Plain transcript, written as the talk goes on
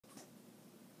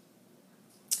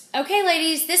Okay,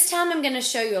 ladies, this time I'm going to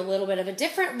show you a little bit of a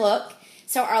different look.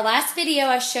 So our last video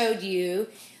I showed you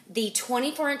the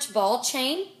 24-inch ball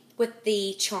chain with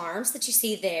the charms that you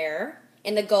see there,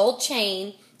 and the gold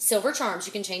chain, silver charms.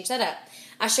 You can change that up.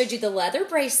 I showed you the leather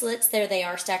bracelets. There they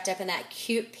are, stacked up in that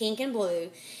cute pink and blue.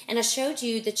 And I showed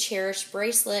you the cherished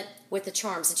bracelet with the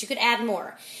charms that you could add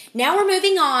more. Now we're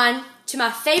moving on to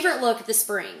my favorite look of the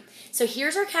spring. So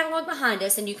here's our catalog behind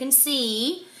us, and you can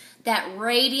see that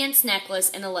radiance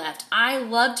necklace in the left. I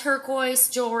love turquoise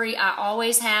jewelry. I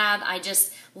always have. I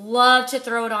just love to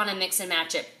throw it on and mix and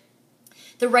match it.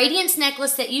 The radiance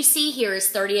necklace that you see here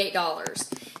is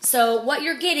 $38. So what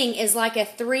you're getting is like a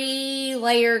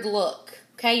 3-layered look.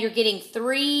 Okay, you're getting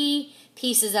 3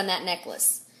 pieces on that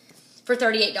necklace for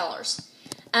 $38.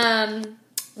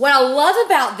 What I love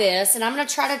about this, and I'm going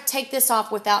to try to take this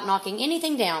off without knocking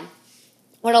anything down.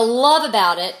 What I love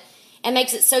about it and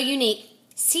makes it so unique,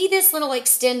 see this little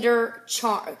extender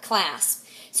clasp.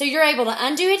 So you're able to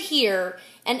undo it here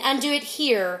and undo it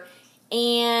here,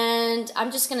 and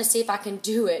I'm just going to see if I can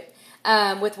do it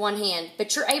with one hand.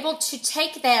 But you're able to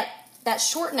take that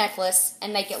short necklace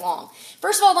and make it long.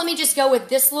 First of all, let me just go with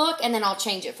this look, and then I'll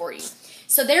change it for you.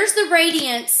 So there's the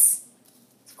radiance.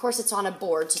 Of course, it's on a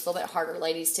board, so it's a little bit harder,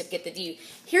 ladies, to get the view.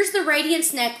 Here's the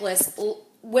radiance necklace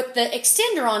with the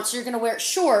extender on, so you're going to wear it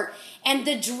short, and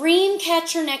the dream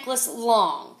catcher necklace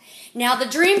long. Now, the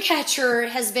dream catcher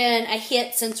has been a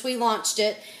hit since we launched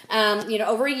it,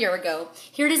 over a year ago.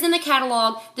 Here it is in the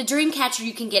catalog. The dream catcher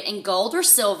you can get in gold or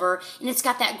silver, and it's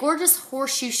got that gorgeous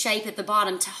horseshoe shape at the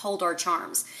bottom to hold our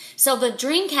charms. So the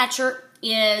dream catcher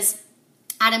is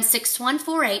item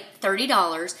 6148,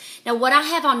 $30. Now, what I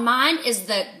have on mine is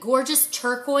the gorgeous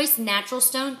turquoise natural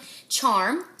stone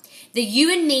charm, the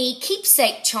You and Me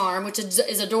keepsake charm, which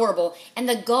is adorable, and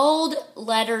the gold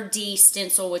letter D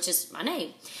stencil, which is my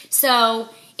name. So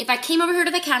if I came over here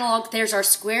to the catalog, there's our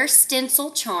square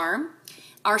stencil charm,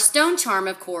 our stone charm,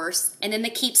 of course, and then the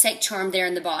keepsake charm there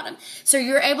in the bottom. So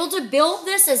you're able to build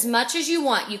this as much as you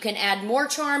want. You can add more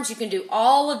charms. You can do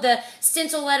all of the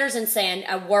stencil letters and say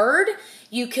a word.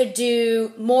 You could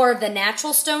do more of the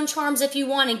natural stone charms if you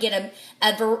want and get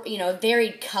a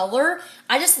varied color.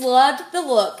 I just loved the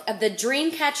look of the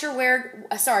dream catcher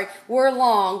wore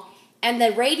long and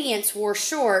the radiance wore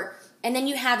short, and then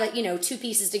you have 2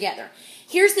 pieces together.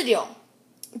 Here's the deal.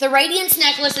 The radiance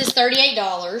necklace is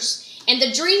 $38, and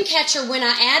the dream catcher, when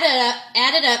I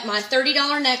added up my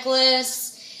 $30 necklace,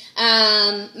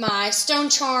 my stone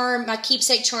charm, my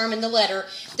keepsake charm, and the letter,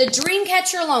 the dream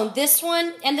catcher alone, this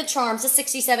one and the charms, is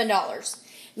 $67.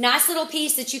 Nice little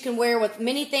piece that you can wear with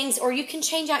many things, or you can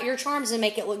change out your charms and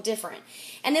make it look different.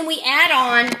 And then we add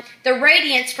on the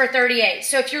radiance for $38.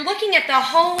 So if you're looking at the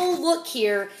whole look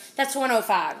here, that's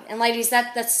 $105. And ladies,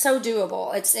 that's so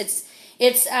doable.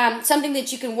 It's something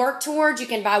that you can work towards. You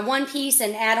can buy one piece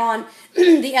and add on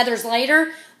the others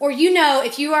later. Or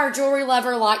if you are a jewelry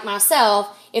lover like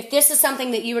myself, if this is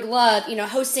something that you would love,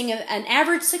 hosting an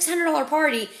average $600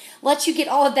 party lets you get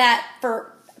all of that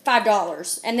for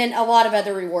 $5 and then a lot of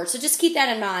other rewards. So just keep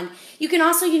that in mind. You can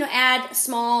also, add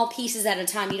small pieces at a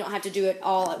time. You don't have to do it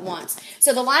all at once.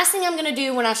 So the last thing I'm going to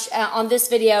do when on this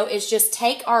video is just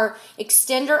take our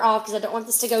extender off because I don't want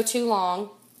this to go too long.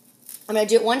 I'm going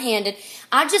to do it one-handed.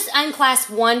 I just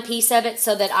unclasped one piece of it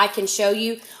so that I can show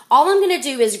you. All I'm going to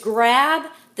do is grab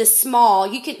the small.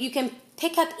 You can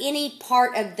pick up any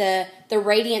part of the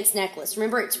radiance necklace.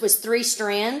 Remember, it was 3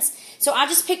 strands. So I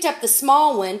just picked up the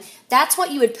small one. That's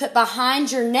what you would put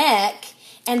behind your neck,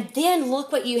 and then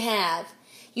look what you have.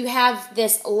 You have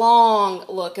this long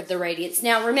look of the radiance.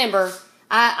 Now remember,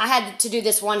 I had to do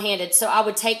this one-handed, so I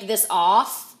would take this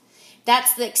off.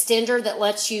 That's the extender that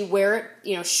lets you wear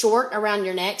it, short around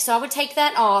your neck. So I would take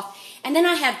that off, and then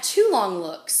I have 2 long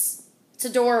looks. It's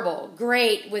adorable,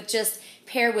 great with just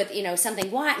paired with,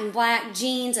 something white and black,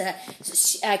 jeans,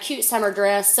 a cute summer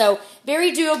dress. So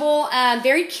very doable,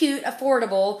 very cute,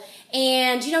 affordable.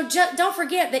 And, don't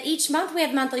forget that each month we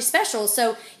have monthly specials.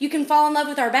 So you can fall in love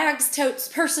with our bags, totes,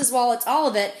 purses, wallets, all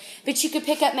of it. But you could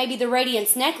pick up maybe the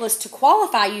radiance necklace to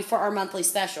qualify you for our monthly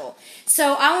special.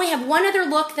 So I only have one other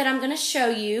look that I'm going to show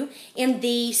you in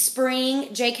the spring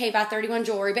JK by 31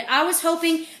 jewelry. But I was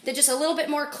hoping that just a little bit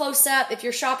more close up, if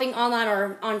you're shopping online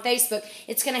or on Facebook,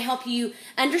 it's going to help you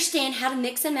understand how to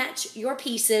mix and match your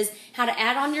pieces, how to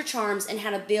add on your charms, and how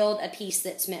to build a piece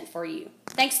that's meant for you.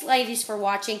 Thanks, ladies, for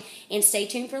watching, and stay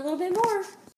tuned for a little bit more.